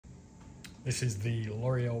This is the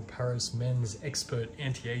L'Oreal Paris Men's Expert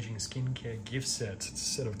Anti-Aging Skincare gift set. It's a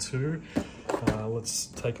set of 2. Let's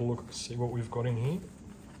take a look, see what we've got in here.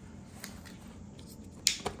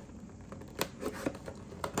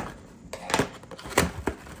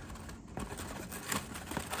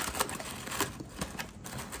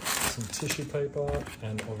 Some tissue paper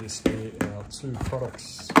and obviously our 2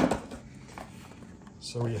 products.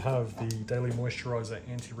 So we have the Daily Moisturizer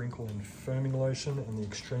Anti-Wrinkle and Firming Lotion and the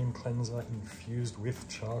Extreme Cleanser infused with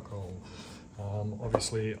charcoal.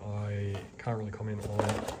 Obviously, I can't really comment on the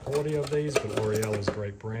quality of these, but L'Oreal is a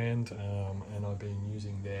great brand, and I've been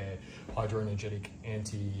using their Hydroenergetic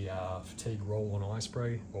Anti-Fatigue Roll-On Eye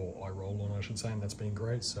Spray, or Eye Roll-On I should say, and that's been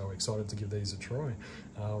great, so excited to give these a try.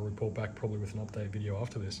 I'll report back probably with an update video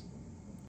after this.